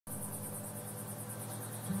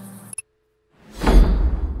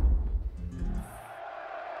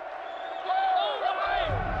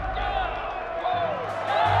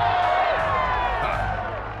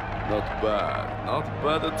bad. Not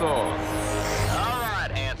bad at all.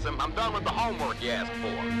 Alright, handsome. I'm done with the homework you asked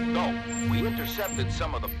for. So, we intercepted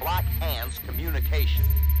some of the Black Hand's communication.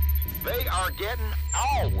 They are getting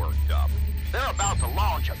all worked up. They're about to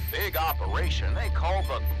launch a big operation they call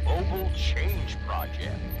the Global Change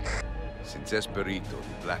Project. Since Esperito,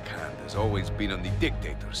 the Black Hand has always been on the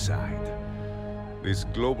dictator's side. This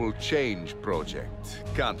Global Change Project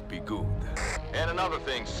can't be good. And another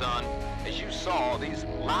thing, son. As you saw, these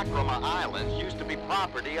Lacrima Islands used to be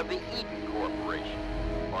property of the Eden Corporation,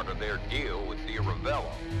 part of their deal with the Ravello.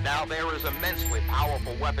 Now there is immensely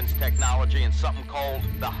powerful weapons technology in something called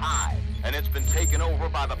the HIVE, and it's been taken over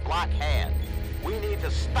by the Black Hand. We need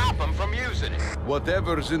to stop them from using it.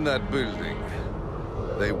 Whatever's in that building,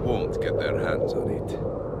 they won't get their hands on it.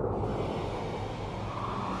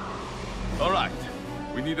 All right,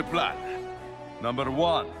 we need a plan. Number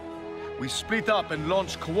 1, we split up and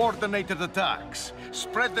launch coordinated attacks.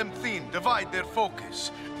 Spread them thin, divide their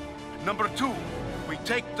focus. Number 2, we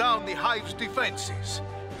take down the Hive's defenses.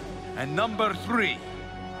 And number 3,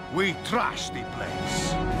 we trash the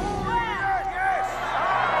place.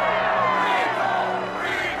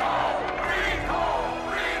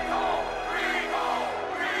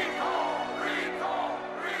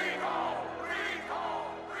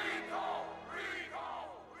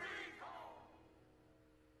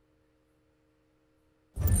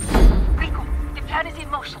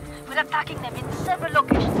 We're attacking them in several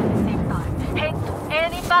locations at the same time. Head to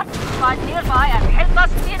any battlefield nearby and help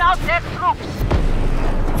us thin out their troops.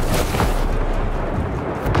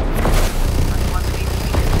 And once we've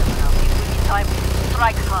defeated them now, it will be time to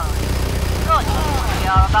strike hard. Good. We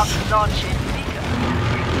are about to launch it bigger.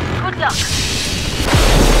 Good luck.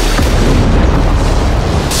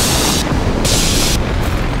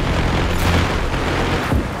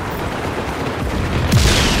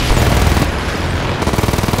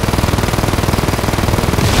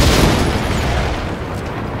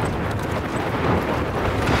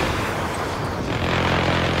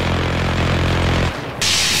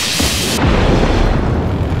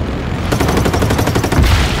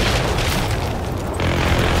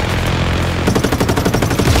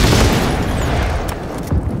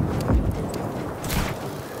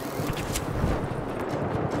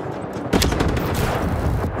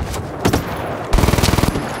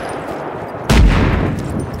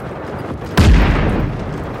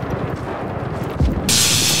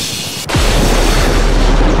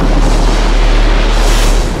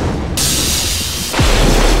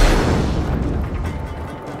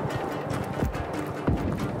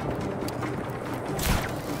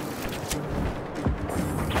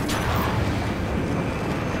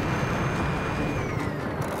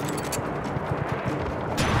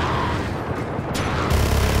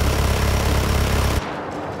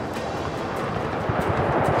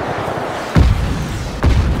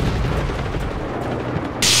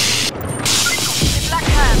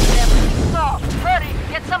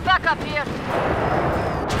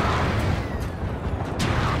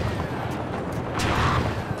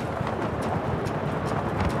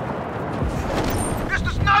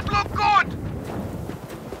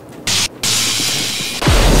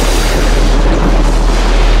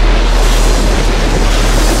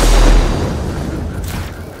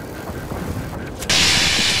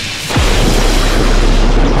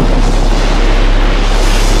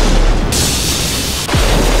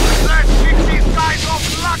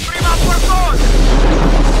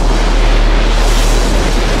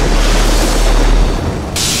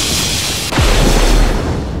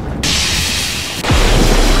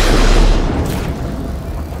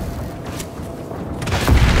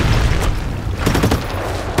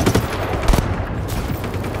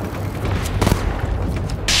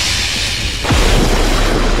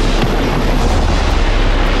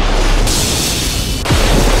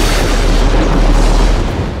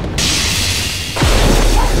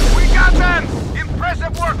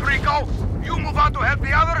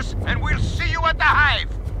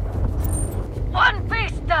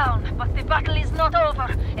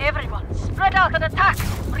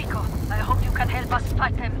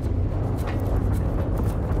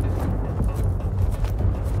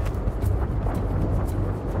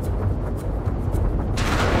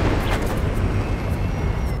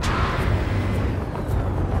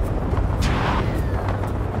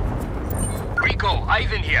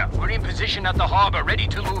 HIVE in here. We're in position at the harbor, ready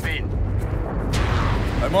to move in.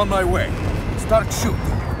 I'm on my way. Start shooting.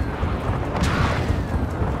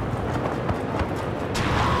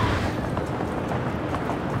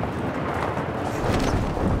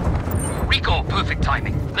 Rico, perfect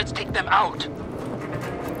timing. Let's take them out.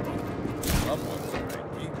 Someone's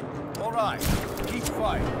ready. All right, keep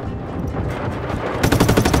firing.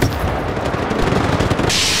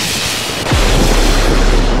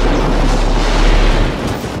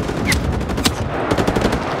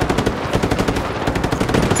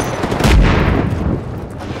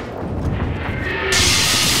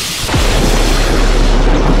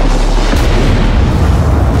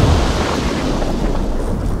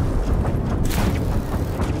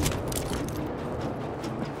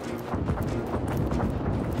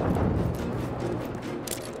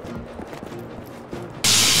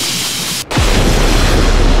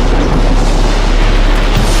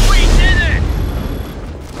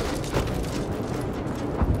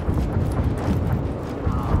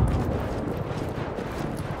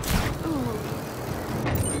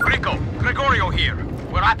 Here.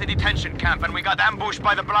 We're at the detention camp and we got ambushed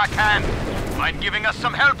by the Black Hand. Mind giving us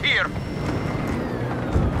some help here?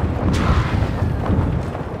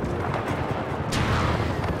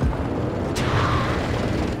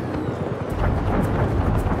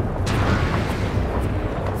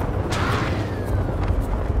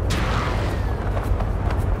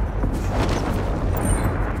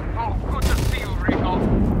 Oh, good to see you, Rico.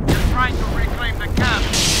 You're trying to reclaim the camp.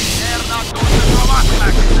 They're not going to throw us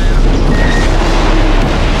back in there.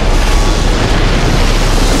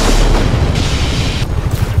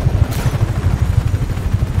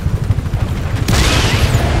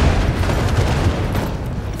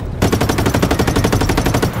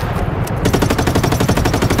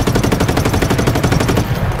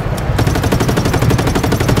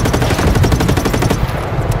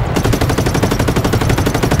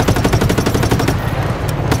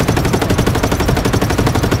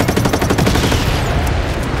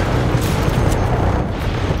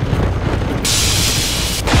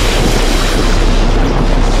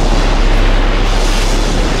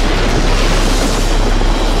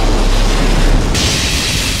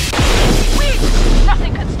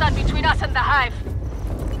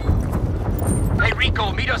 Hey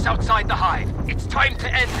Rico, meet us outside the Hive. It's time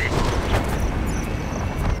to end this.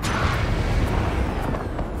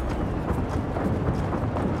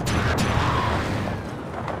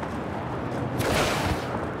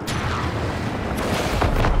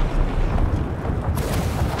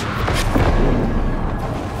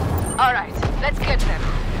 All right, let's get them.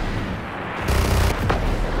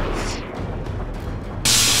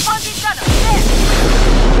 On the tunnel, there!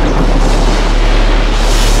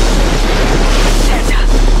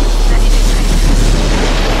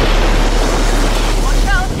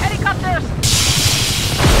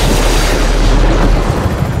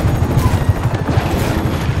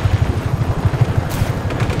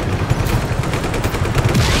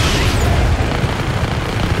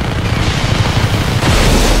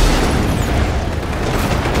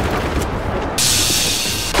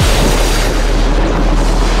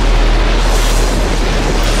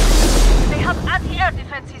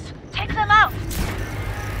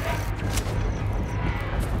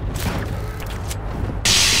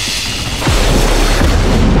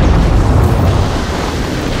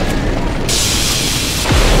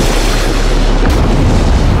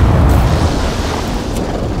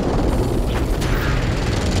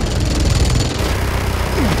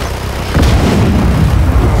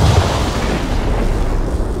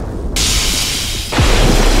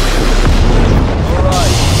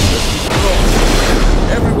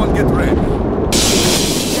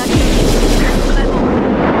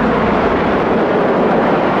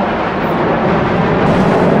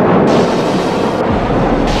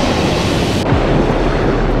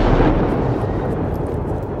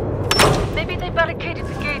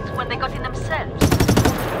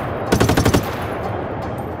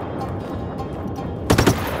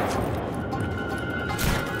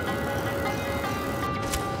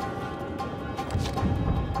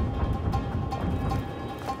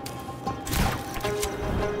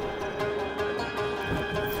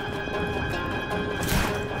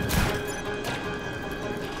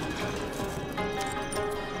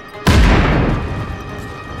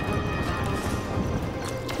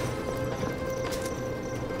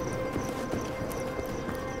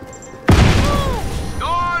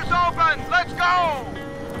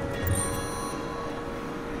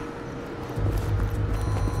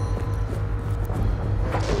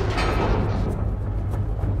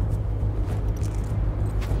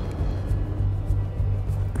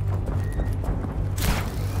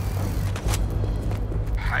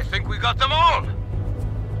 Got them all!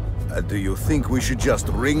 Do you think we should just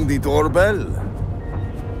ring the doorbell?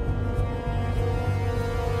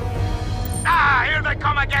 Ah, here they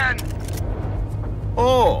come again!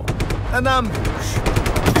 Oh, an ambush.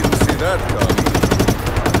 Didn't see that coming.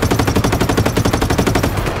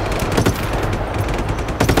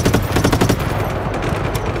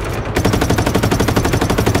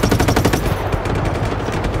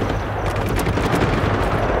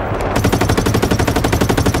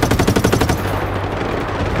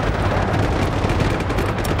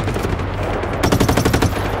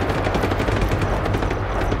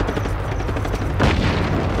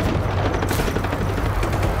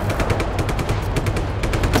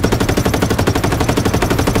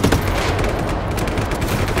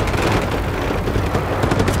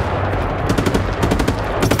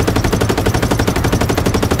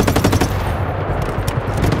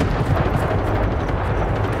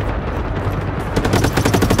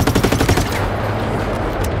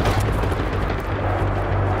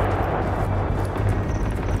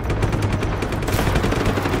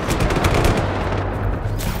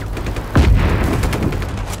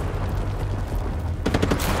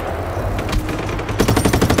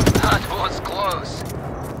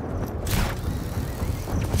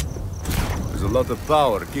 lot of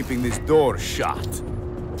power keeping this door shut.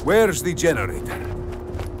 Where's the generator?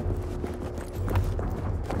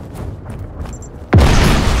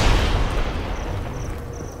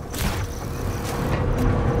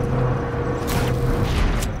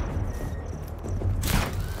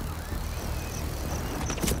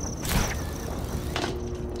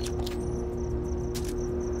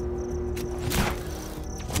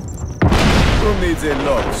 Who needs a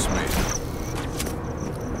locksmith?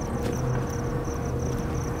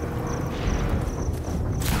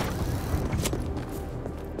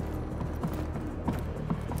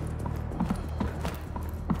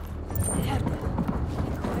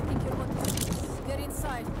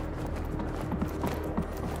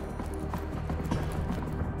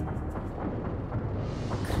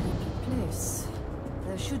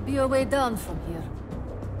 Should be a way down from here.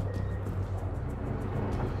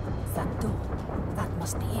 That door. That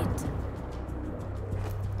must be it.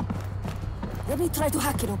 Let me try to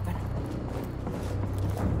hack it open.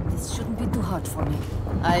 This shouldn't be too hard for me.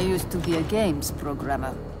 I used to be a games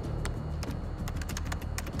programmer.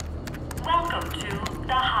 Welcome to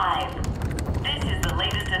the HIVE. This is the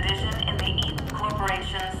latest addition in the Eden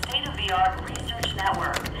Corporation's state-of-the-art research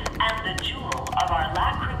network and the jewel of our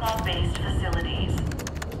Lacrima-based facilities.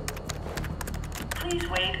 Please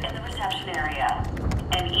wait in the reception area.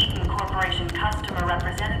 An Eden Corporation customer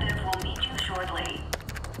representative will meet you shortly.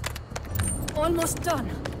 Almost done.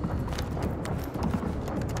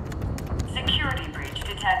 Security breach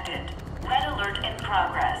detected. Red alert in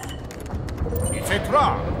progress. It's a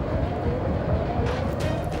trap!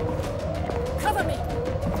 Cover me!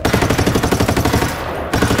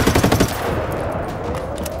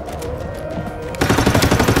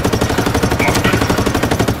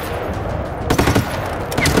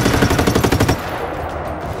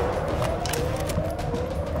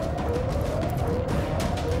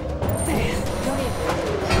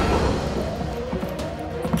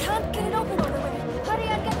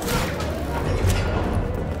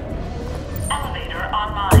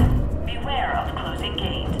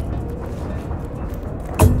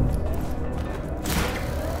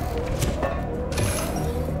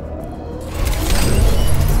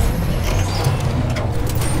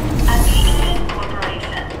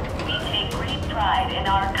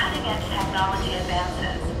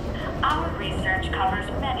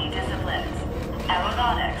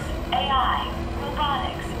 Aeronautics, AI,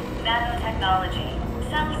 robotics, nanotechnology,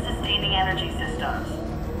 self-sustaining energy systems.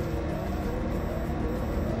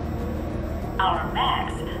 Our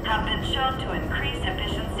mechs have been shown to increase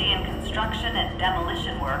efficiency in construction and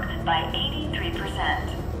demolition work by 83%.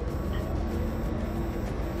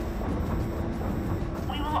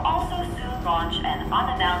 We will also soon launch an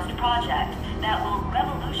unannounced project that will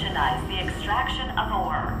revolutionize the extraction of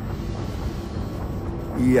ore.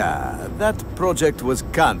 Yeah, that project was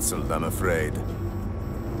cancelled, I'm afraid.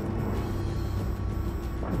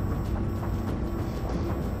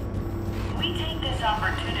 We take this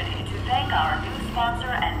opportunity to thank our new sponsor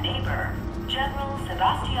and neighbor, General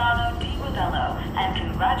Sebastiano Di Ravello, and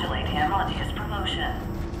congratulate him on his promotion.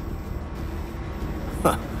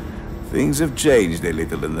 Things have changed a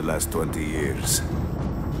little in the last 20 years.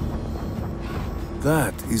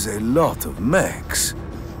 That is a lot of mechs.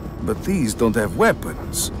 But these don't have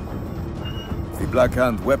weapons. If the Black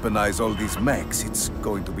Hand weaponize all these mechs, it's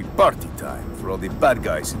going to be party time for all the bad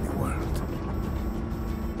guys in the world.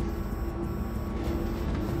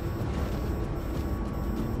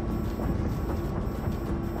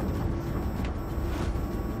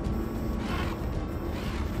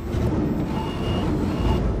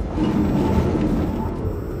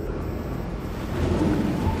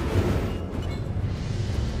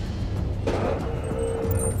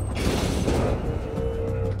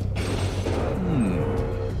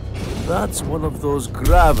 That's one of those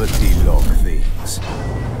gravity lock things.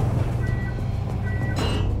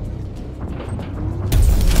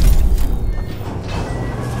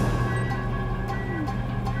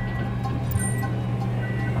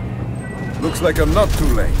 Looks like I'm not too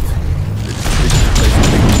late.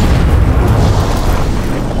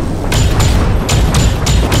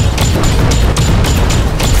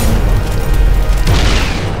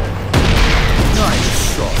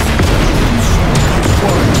 Nice shot.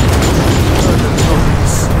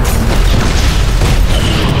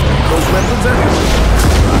 Those weapons anyway.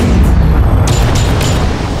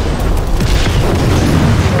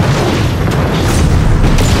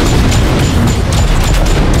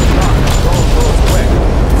 All those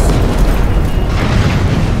weapons.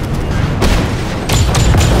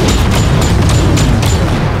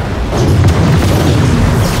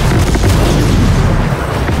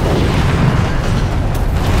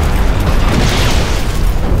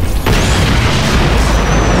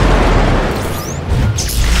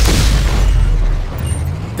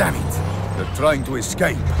 trying to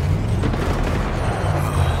escape.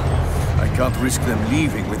 I can't risk them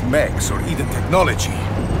leaving with mechs or hidden technology.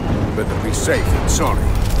 Better be safe than sorry.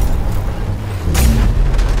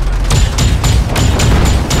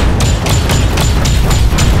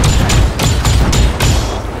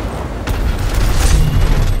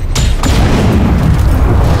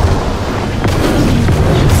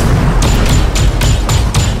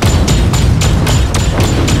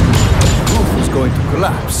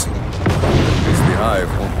 Collapse. At least the Hive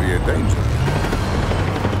won't be a danger.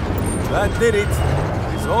 That did it.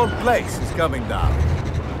 This whole place is coming down.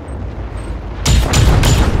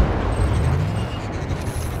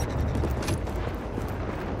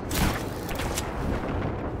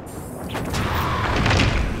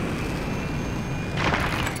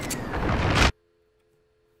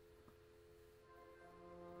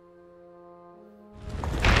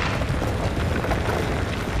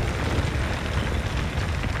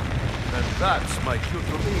 That's my cue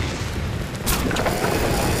to leave.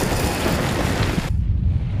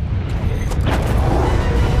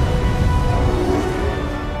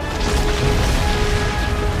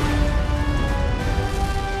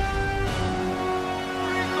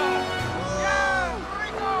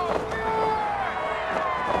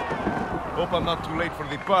 Hope I'm not too late for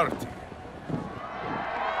the party.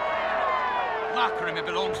 Lacrima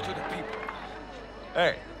belongs to the people.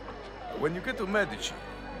 Hey, when you get to Medici,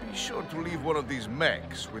 be sure to leave one of these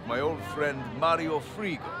mechs with my old friend Mario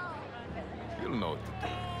Frigo. He'll know what to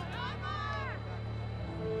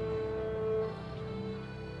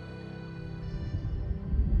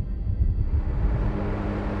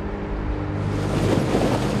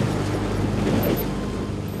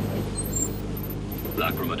do.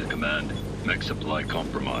 Lacrima to command. Mech supply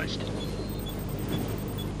compromised.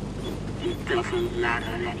 It doesn't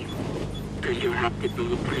matter anymore. Do you have the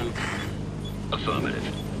blueprints?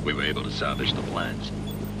 Affirmative. We were able to salvage the plans.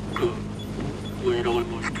 Good. We're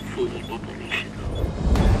almost fully operational.